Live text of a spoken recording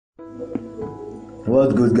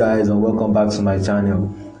What's good, guys, and welcome back to my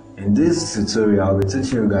channel. In this tutorial I'll be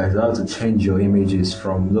teaching you guys how to change your images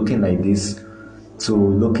from looking like this to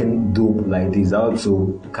looking dope like this, how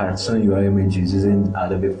to cartoon your images using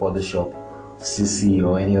Adobe Photoshop CC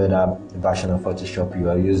or any other version of Photoshop you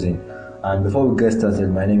are using. And before we get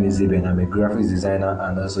started, my name is Eben. I'm a graphics designer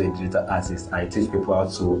and also a digital artist. I teach people how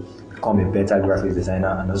to become a better graphics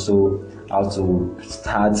designer and also how to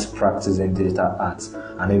start practicing digital art.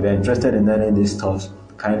 And if you're interested in learning these stuff,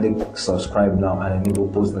 kindly subscribe now and enable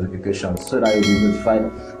post notifications so that you'll be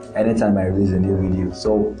notified anytime I release a new video.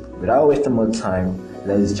 So without wasting more time,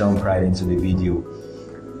 let's jump right into the video.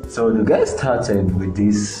 So to get started with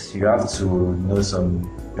this, you have to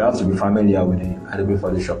be familiar with the Adobe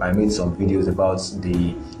Photoshop. I made some videos about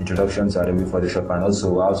the introduction to Adobe Photoshop and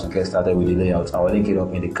also how to get started with the layout. I'll link it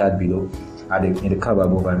up in the card below, in the card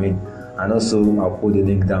above, and also I'll put the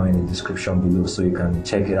link down in the description below so you can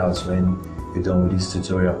check it out when you're done with this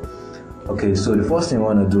tutorial. Okay, so the first thing I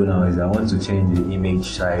want to do now is I want to change the image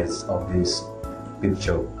size of this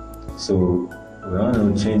picture. So we want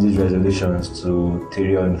to change these resolutions to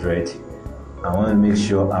 300. I want to make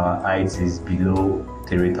sure our height is below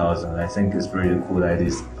 3000. I think it's pretty cool like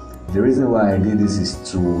this. The reason why I did this is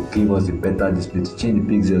to give us a better display, to change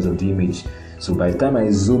the pixels of the image. So by the time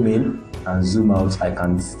I zoom in and zoom out, I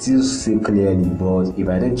can still see clearly, but if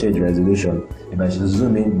I don't change the resolution, if I should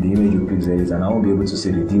zoom in, the image will pixels and I won't be able to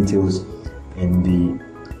see the details in the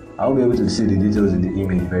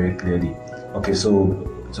image very clearly. Okay, so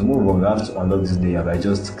to move on, we have to unlock this layer by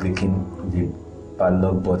just clicking the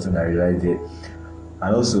padlock button that is right there.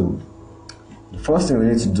 And also, the first thing we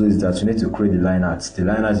need to do is that we need to create the line art. The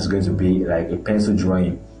line art is going to be like a pencil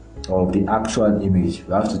drawing of the actual image.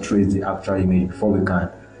 We have to trace the actual image before we can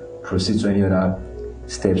proceed to any other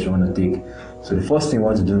steps we want to take. So the first thing we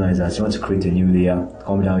want to do now is that you want to create a new layer.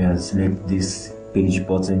 Come down here and select this page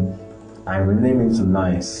button and rename it to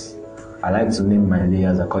lines. I like to name my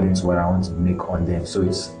layers according to what I want to make on them, so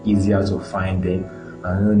it's easier to find them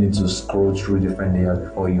and you don't need to scroll through different layers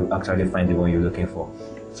before you actually find the one you're looking for.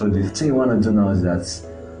 So the thing you want to do now is that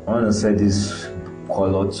I want to set this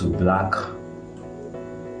color to black,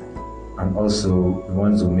 and also we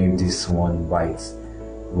want to make this one white.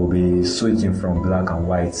 We'll be switching from black and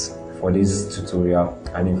white for this tutorial,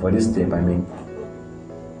 for this step.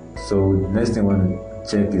 So the next thing we want to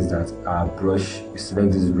check is that our brush, we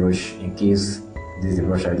select this brush in case this is the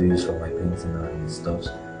brush I do use for my painting and stuff.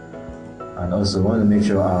 And also we want to make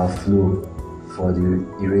sure our flow for the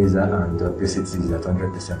eraser and the opacity is at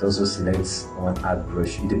 100%. Also select one art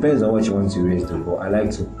brush. It depends on what you want to erase though, but I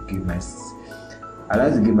like to give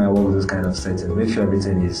my work those kind of settings. Make sure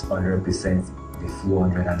everything is 100%, the flow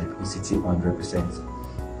 100 and the opacity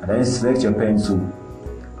 100%. And then select your pen tool.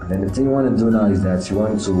 And then the thing you want to do now is that you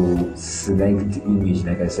want to select the image.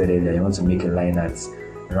 Like I said earlier, you want to make a line art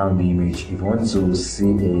around the image. If you want to see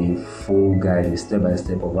a full guide, a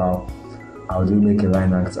step-by-step of how do you make a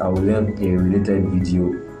line art, I will link a related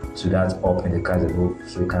video to that up in the card above,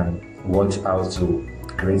 so you can watch how to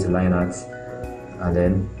create a line art. And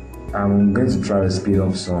then I'm going to try to speed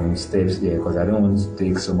up some steps here because I don't want to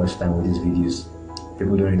take so much time with these videos.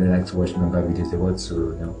 People don't really like to watch longer videos, they want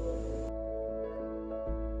to,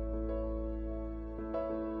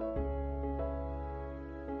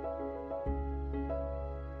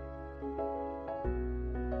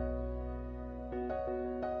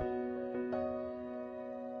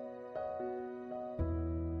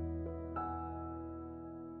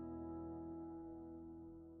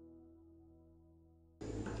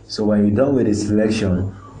 So when you're done with the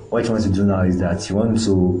selection, what you want to do now is that you want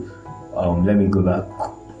to, let me go back.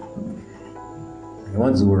 You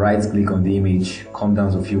want to right click on the image, come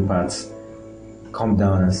down to a few parts, come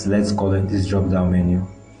down and select color in this drop down menu.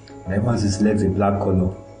 And then once you select a black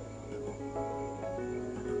color,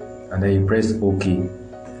 and then you press OK.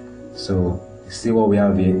 So you see what we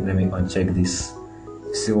have here. Let me uncheck this.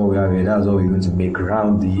 You see what we have here. That's what we're going to make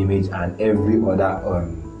around the image and every other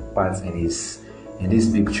part in this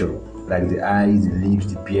picture, like the eyes, the lips,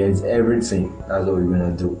 the beards, everything. That's what we're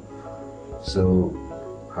gonna do. So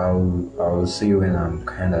I'll see you when I'm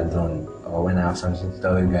kind of done, or when I have something to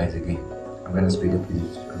tell you guys again. I'm gonna speed up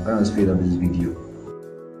this video.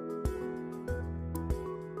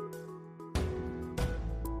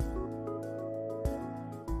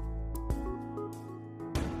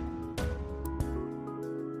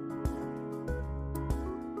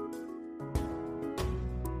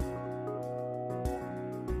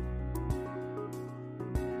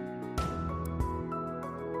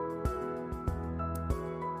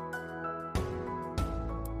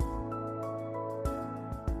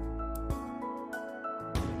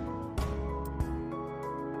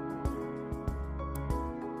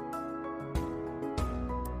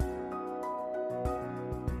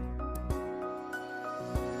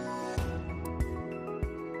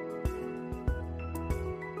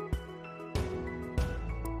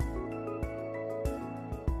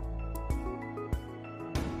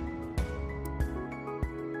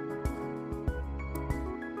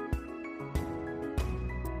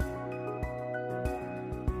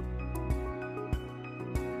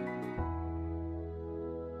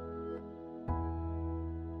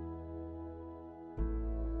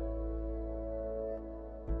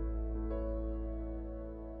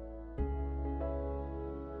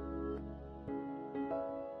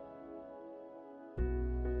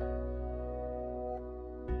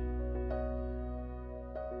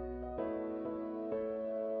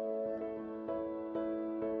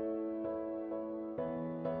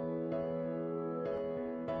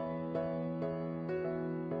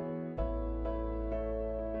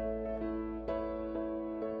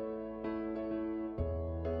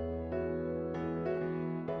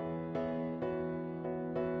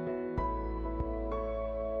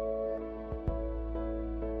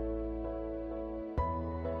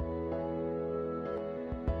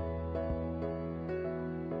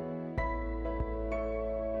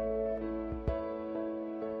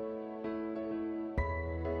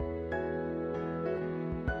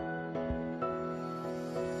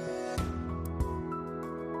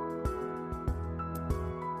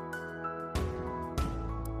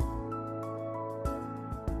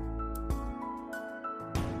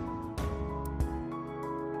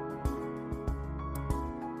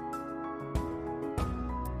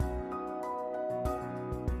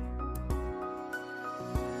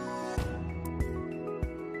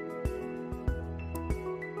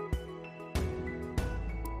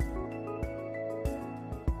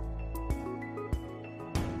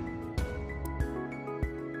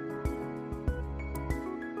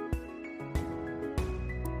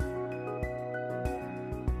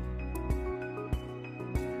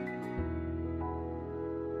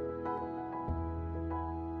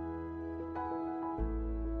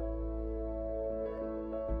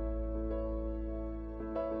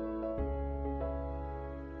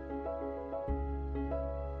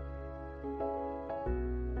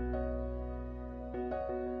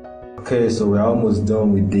 Okay, so we're almost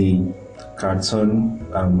done with the cartoon,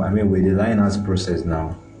 with the line art process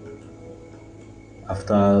now.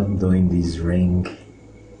 After doing this ring,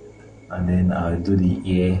 and then I'll do the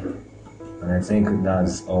ear, and I think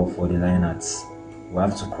that's all for the line arts. We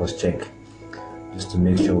have to cross check just to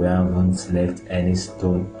make sure we haven't left any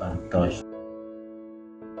stone untouched.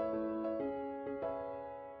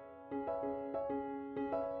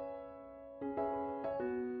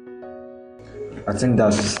 I think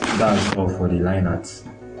that's all for the line arts.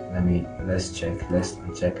 Let's check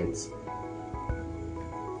it.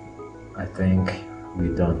 I think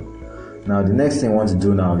we're done. Now the next thing I want to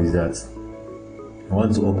do now is that I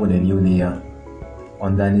want to open a new layer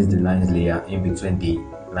underneath the lines layer in between the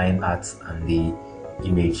line art and the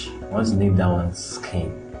image. I want to name that one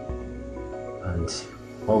skin, and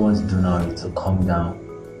what I want to do now is to come down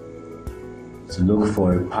to look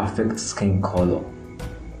for a perfect skin color.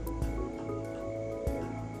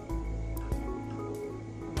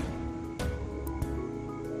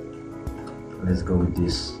 Let's go with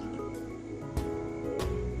this.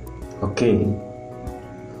 Okay,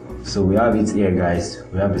 so we have it here, guys.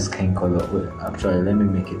 We have the skin color. Well, actually, let me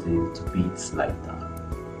make it a little bit lighter.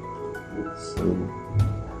 So,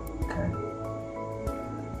 okay.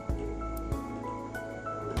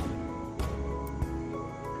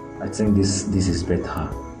 I think this is better.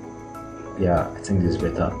 Yeah, I think this is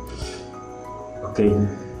better. Okay,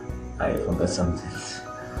 I forgot something.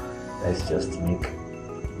 Let's just make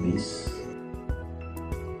this.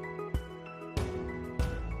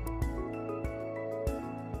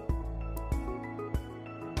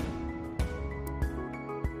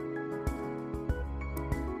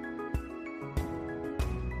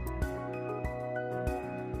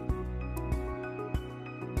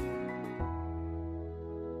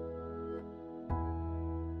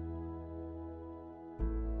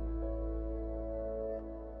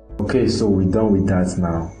 Okay, so we're done with that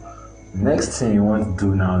now. Next thing you want to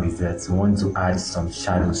do now is that you want to add some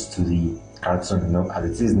shadows to the cartoon. You know,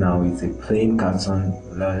 as it is now, it's a plain cartoon,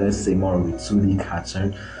 let's say more of a 2D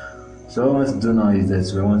cartoon. So what we want to do now is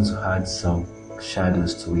that we want to add some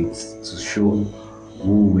shadows to it to show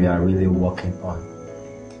who we are really working on.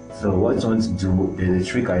 So what you want to do, there's a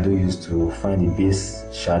trick I do use to find the base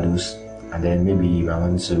shadows, and then maybe if I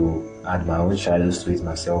want to add my own shadows to it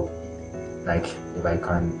myself. Like if I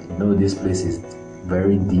can this place is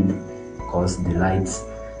very deep because the light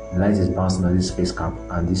is bouncing on this face cap,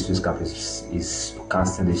 and this face cap is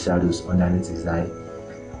casting the shadows underneath his eye,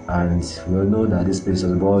 and we'll know that this place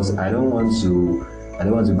is, but I don't want to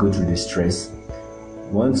go through the stress.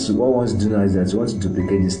 What I want to do now is that you want to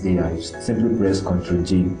duplicate this layer. You simply press Ctrl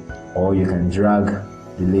J, or you can drag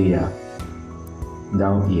the layer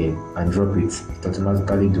down here and drop it. It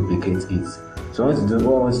automatically duplicates it. So what I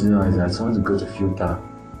want to do now is that I want to go to filter,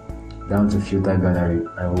 down to filter gallery,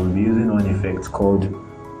 and we'll be using one effect called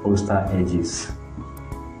poster edges.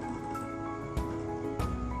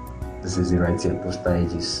 This is it right here, poster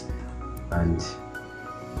edges, and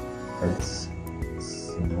let's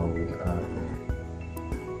see what we have.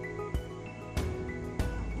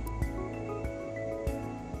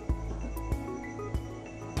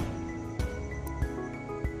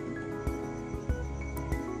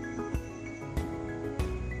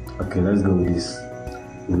 Okay, let's go with this.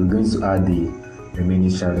 We're going to add the remaining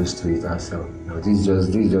shadows to it ourselves. Now, this is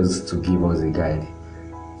just to give us a guide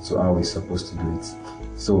to how we're supposed to do it.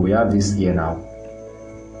 So we have this here now.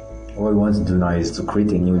 What we want to do now is to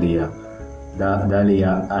create a new layer. That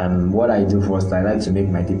layer, and what I do first, I like to make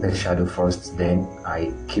my deepest shadow first, then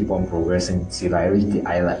I keep on progressing till I reach the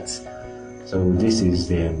highlights. So this is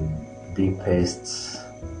the deepest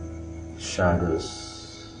shadows.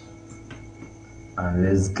 And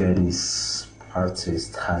let's get this party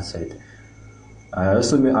started. I've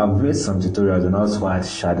made some tutorials on how to add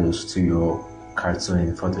shadows to your cartoon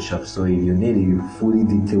in Photoshop. So if you need a fully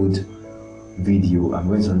detailed video, I'm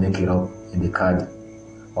going to link it up in the card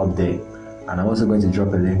up there, and I'm also going to drop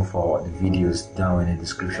a link for the videos down in the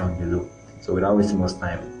description below. So without wasting much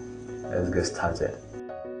time, let's get started.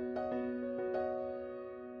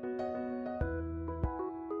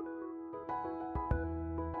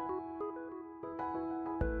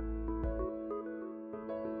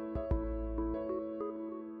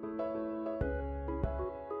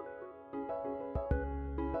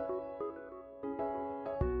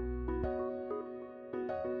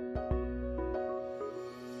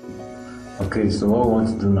 Okay, so what I want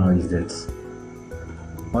to do now is that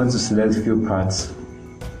I want to select a few parts,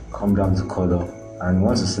 come down to color, and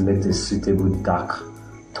want to select a suitable dark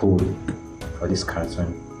tone for this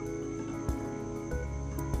cartoon.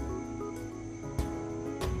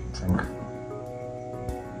 I think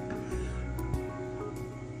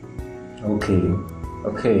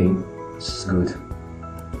Okay, this is good.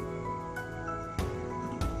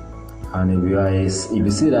 And if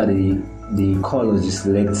you see that the colors you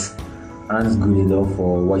select aren't good enough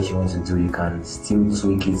for what you want to do, you can still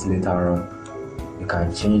tweak it later on. You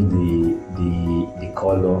can change the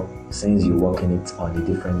color since you're working it on a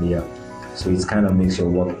different layer, so it kind of makes your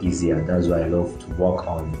work easier. That's why I love to work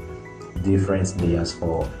on different layers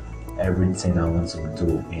for everything I want to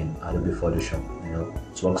do in Adobe Photoshop.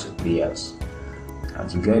 It works with layers, and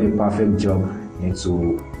to get a perfect job, you need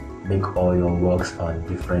to make all your works on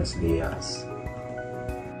different layers.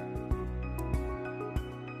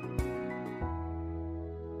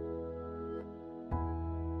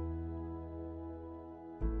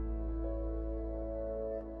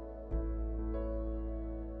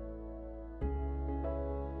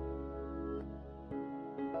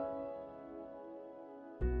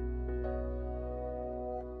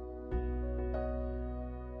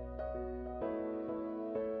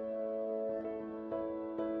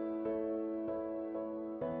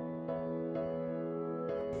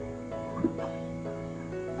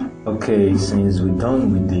 Okay, since we're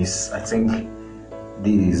done with this, I think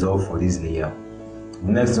this is all for this layer.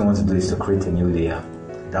 The next thing I want to do is to create a new layer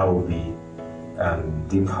that will be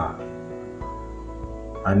deeper,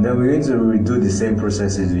 and then we're going to redo the same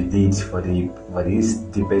processes we did for these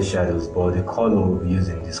deeper shadows, but the color we'll be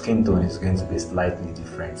using, the skin tone, is going to be slightly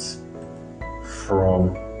different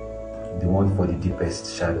from the one for the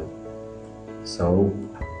deepest shadow. So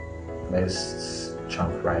let's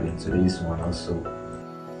jump right into this one also.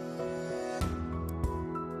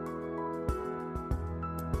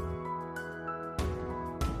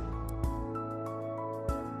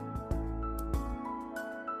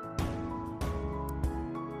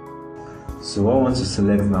 So what I want to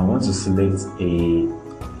select now, I want to select a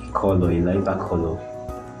color, a lighter color.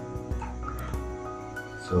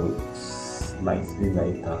 So slightly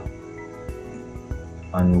lighter,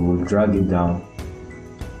 and we'll drag it down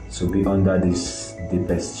to be under this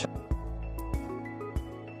deepest shadow.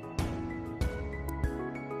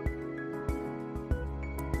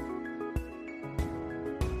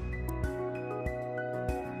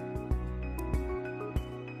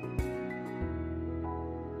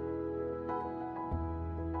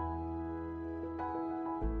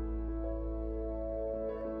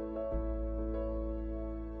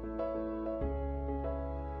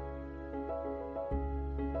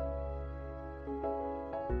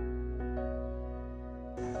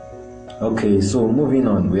 Okay, so moving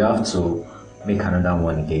on, we have to make another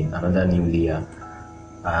one again, another new layer.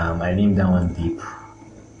 I named that one deep.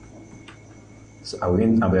 So we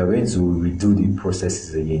are going to redo the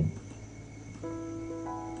processes again.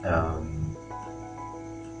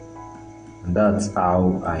 That's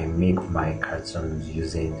how I make my cartoons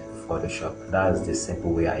using Photoshop. That's the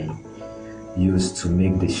simple way I use to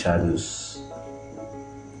make the shadows.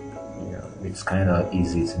 It's kind of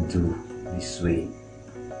easy to do this way.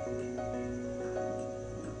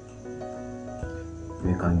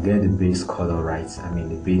 You can get the base color right,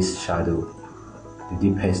 the base shadow, the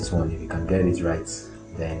deepest one. If you can get it right,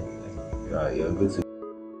 then you're good to.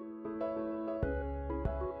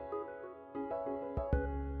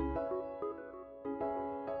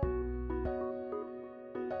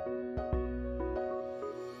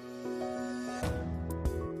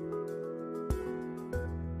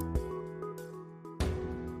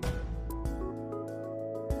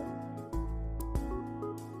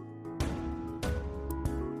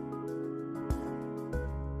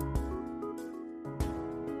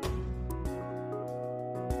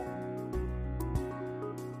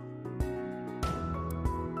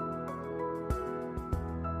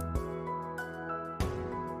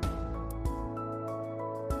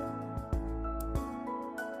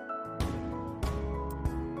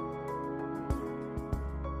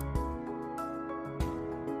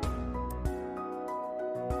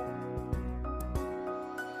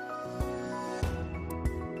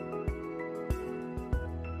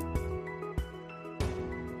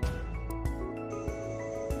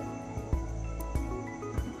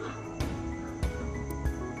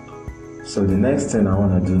 So the next thing I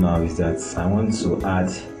want to do now is that I want to add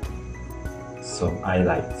some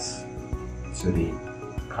highlights to the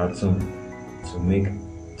cartoon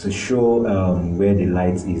to show where the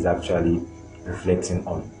light is actually reflecting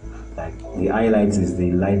on. Like the highlight is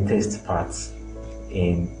the lightest part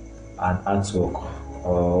in an artwork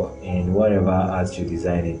or in whatever art you're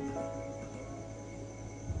designing.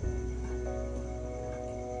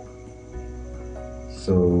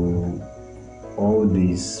 So all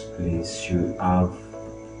these places should have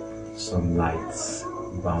some lights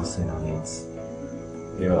bouncing on it.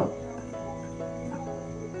 Yeah.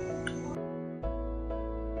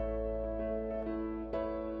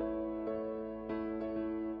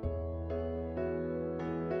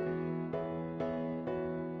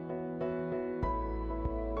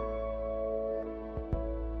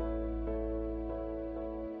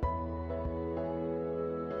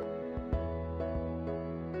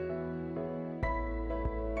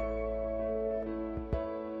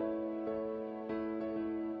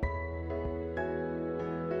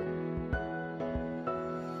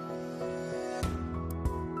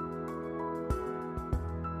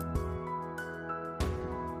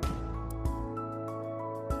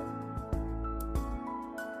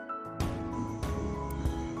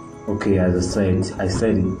 Okay, as I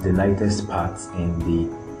said it, the lightest part in the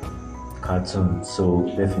cartoon, so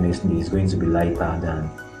definitely it's going to be lighter than.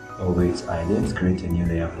 Oh wait, I didn't create a new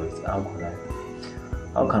layer for it. How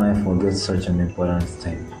can I forget such an important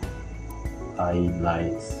thing?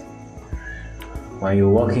 Highlights. When you're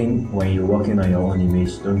working on your own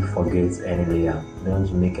image, don't forget any layer.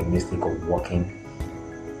 Don't make a mistake of working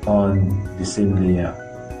on the same layer.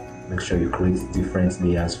 Make sure you create different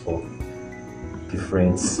layers for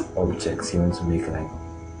different objects you want to make,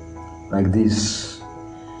 like this.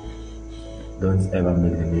 Don't ever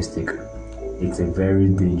make the mistake. It's a very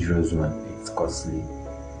dangerous one. It's costly.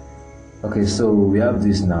 Okay, so we have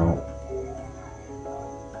this now.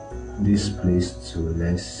 This place too.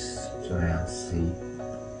 Let's try and see.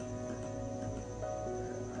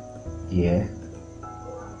 Yeah.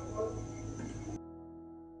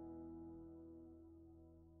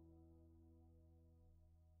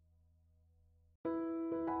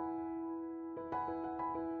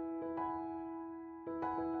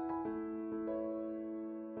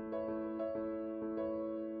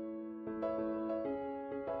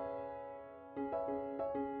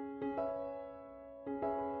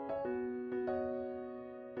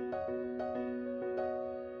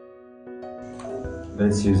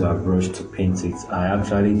 Let's use our brush to paint it. I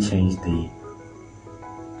actually changed the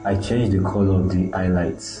color of the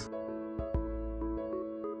highlights.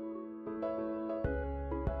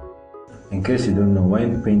 In case you don't know,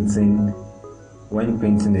 when painting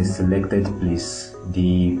a selected place,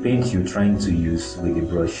 the paint you're trying to use with the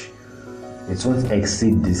brush, it won't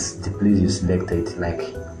exceed the place you selected.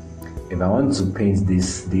 Like if I want to paint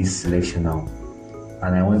this selection now,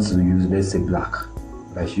 and I want to use, let's say, black.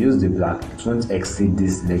 If I should use the black, it won't exceed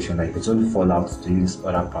this selection, like it won't fall out to use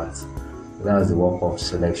other parts. That's the work of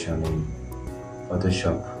selection in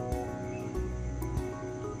Photoshop.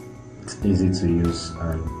 It's easy to use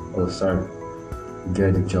and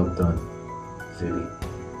get the job done. Really,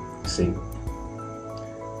 see.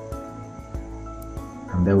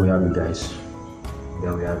 And there we have it, guys.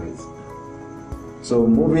 There we have it. So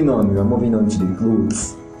moving on, we are moving on to the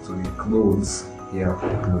clothes. Yeah,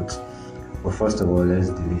 the clothes. But first of all, let's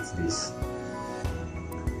delete this.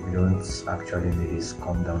 We don't actually need this.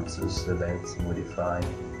 Come down to select, modify,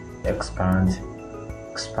 expand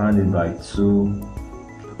it by 2,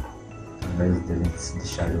 and let's delete the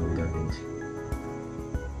shadow we don't need.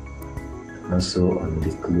 Also on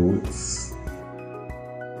the clothes,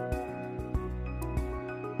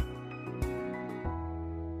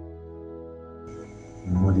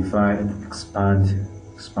 modify, expand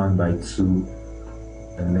by 2,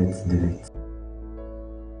 and let's delete.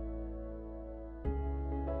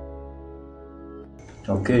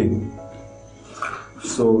 Okay,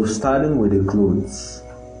 so starting with the clothes.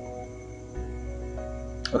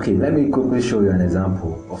 Okay, let me quickly show you an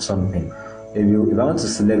example of something. If I want to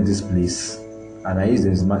select this place and I use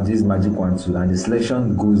this magic wand tool and the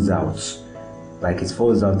selection goes out, like it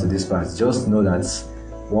falls out to this part, just know that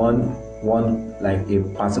one like a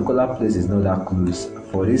particular place is not that close.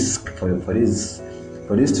 For this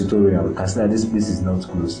tutorial, consider this place is not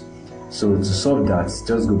close. So to solve that,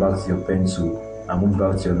 just go back to your pen tool and move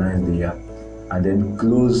back to your lines layer, and then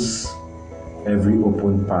close every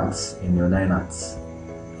open part in your line art.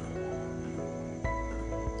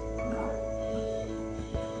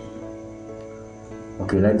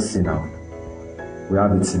 Okay, let's see now. We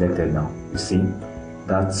have it selected now. You see,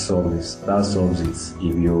 that solves it.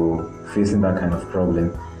 If you're facing that kind of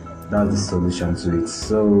problem, that's the solution to it.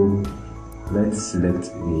 So let's select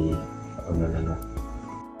the no.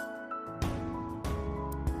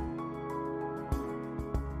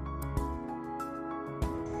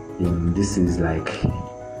 This is like,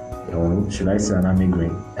 should I say an army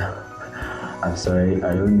green? I'm sorry,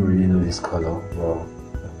 I don't really know this color. Well,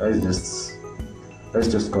 let's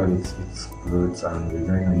just call it its clothes, and we're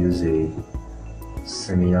going to use a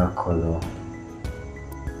similar color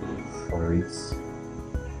for it.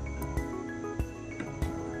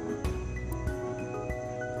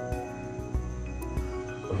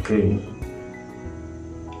 Okay,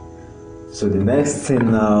 so the next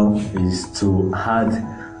thing now is to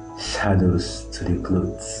add shadows to the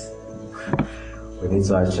clothes. We need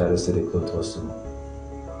to add shadows to the clothes also.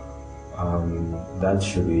 That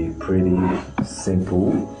should be pretty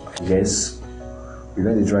simple, I guess. We're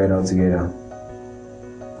going to try it out together.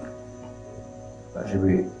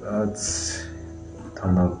 Let's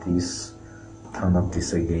turn up this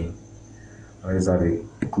again. Let's have a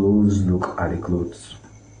close look at the clothes.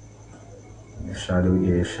 Shadow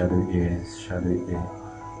here,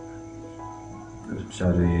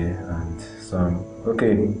 and so on.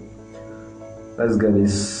 Okay, let's get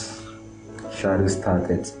this shadow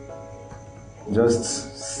started. just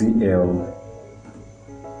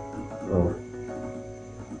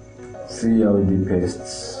CLD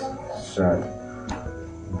paste shard.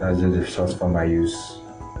 That's just the short form I use.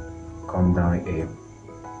 Come down here.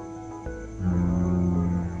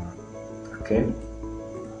 Okay,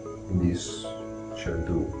 this should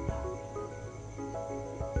do.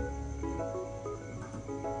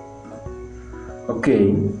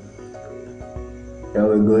 Okay, here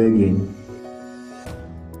we go again.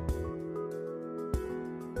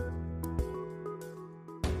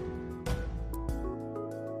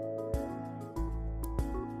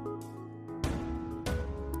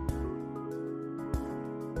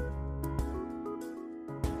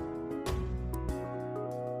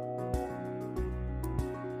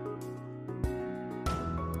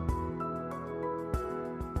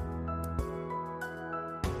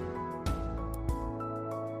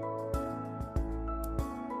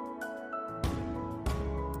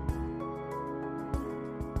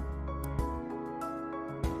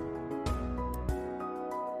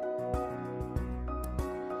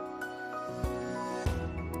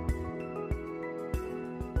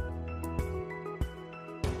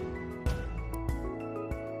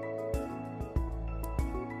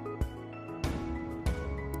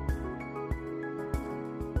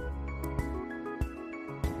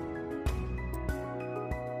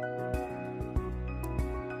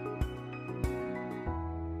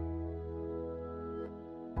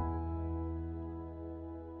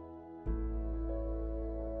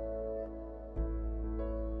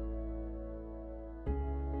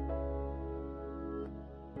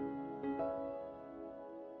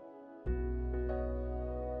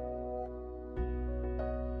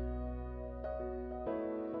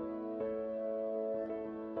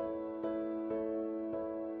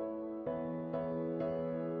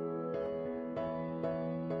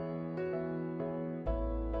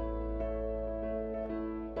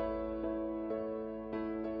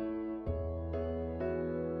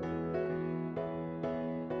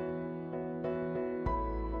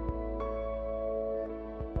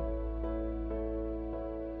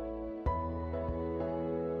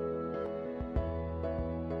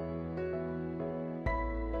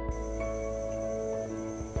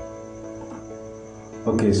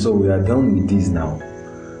 Okay, so we are done with this now.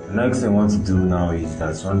 The next thing I want to do now is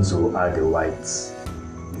that I want to add the whites,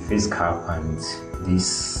 the face cap, and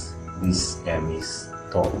this is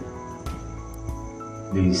top,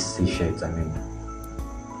 this t-shirt I mean,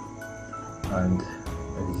 and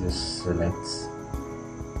let me just select,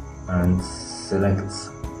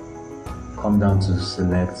 come down to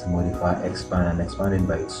select, modify, expand, and expand it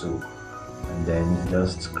by 2, and then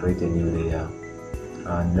just create a new layer,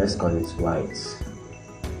 and let's call it white.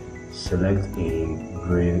 Select a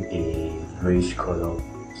grayish color,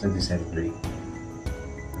 70% gray,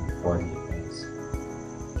 and body paint.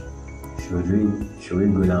 Should we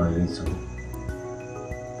go down a little?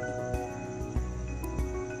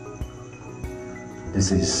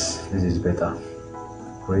 This is better.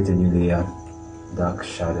 Create a new layer, dark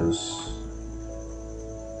shadows,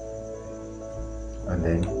 and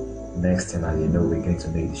then next thing, as you know, we're going to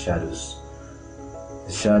make the shadows.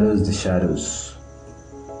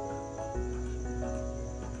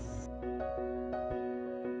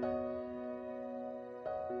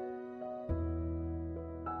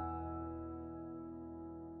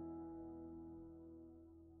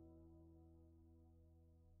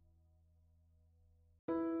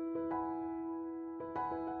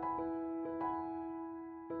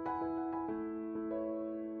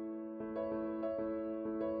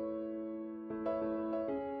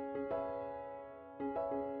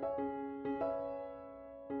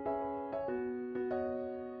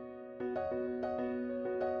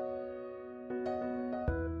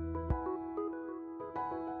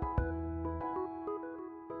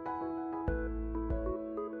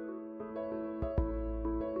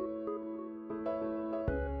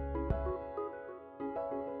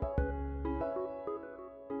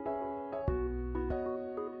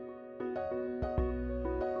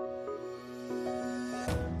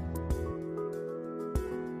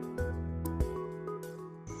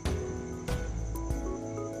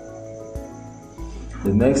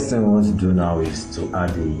 The next thing we want to do now is to add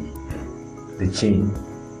the chain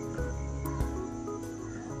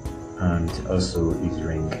and also his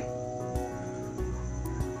ring.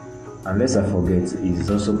 Unless I forget, he's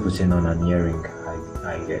also putting on an earring,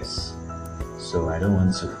 I guess. So I don't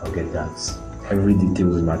want to forget that. Every detail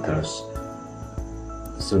matters.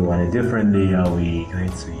 So on a different layer, we're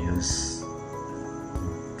going to use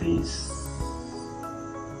this.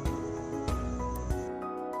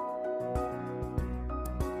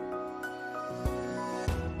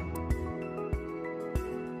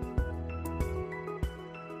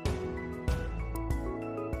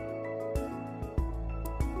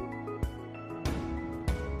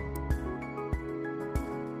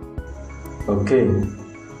 Okay,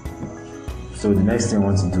 so the next thing I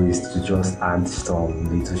want to do is to just add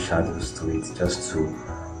some little shadows to it, just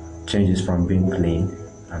to change it from being plain,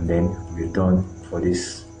 and then we're done for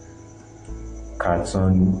this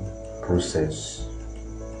cartoon process.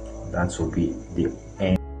 That will be the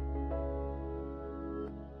end.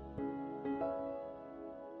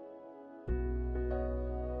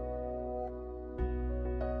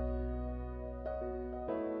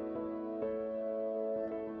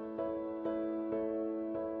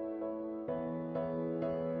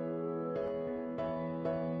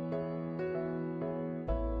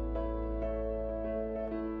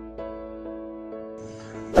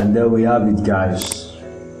 And there we have it, guys.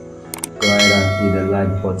 Go ahead and hit the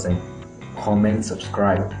like button, comment,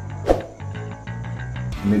 subscribe.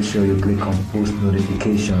 Make sure you click on post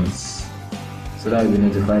notifications so that you'll be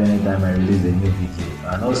notified anytime I release a new video.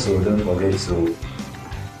 And also don't forget to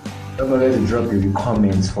drop your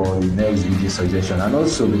comments for the next video suggestion. And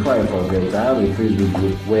also, before I forget, I have a Facebook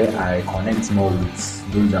group where I connect more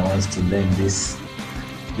with those that wants to learn this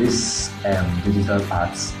digital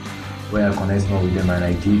arts, where I connect more with them and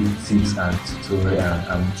I give tips and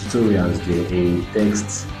tutorials there, a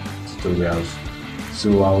text tutorials.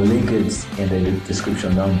 So I will link it in the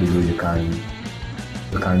description down below. You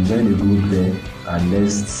can join the group there and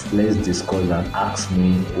let's discuss and ask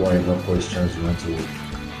me whatever questions you want to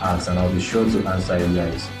ask, and I'll be sure to answer you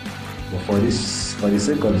guys. But for the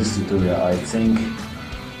sake of this tutorial, I think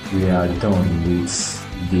we are done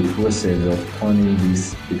with the process of turning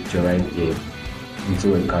this picture right here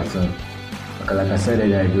into a cartoon. Okay, like I said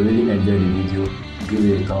earlier, if you really enjoyed the video, give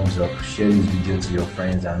it a thumbs up, share this video to your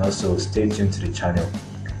friends, and also stay tuned to the channel.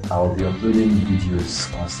 I will be uploading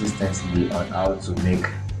videos consistently on how to make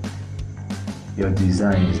your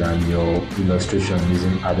designs and your illustration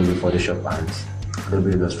using Adobe Photoshop and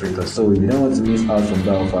Adobe Illustrator. So if you don't want to miss out from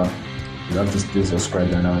that offer, you have to still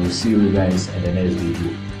subscribe, and I will see you guys in the next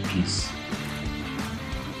video. Peace.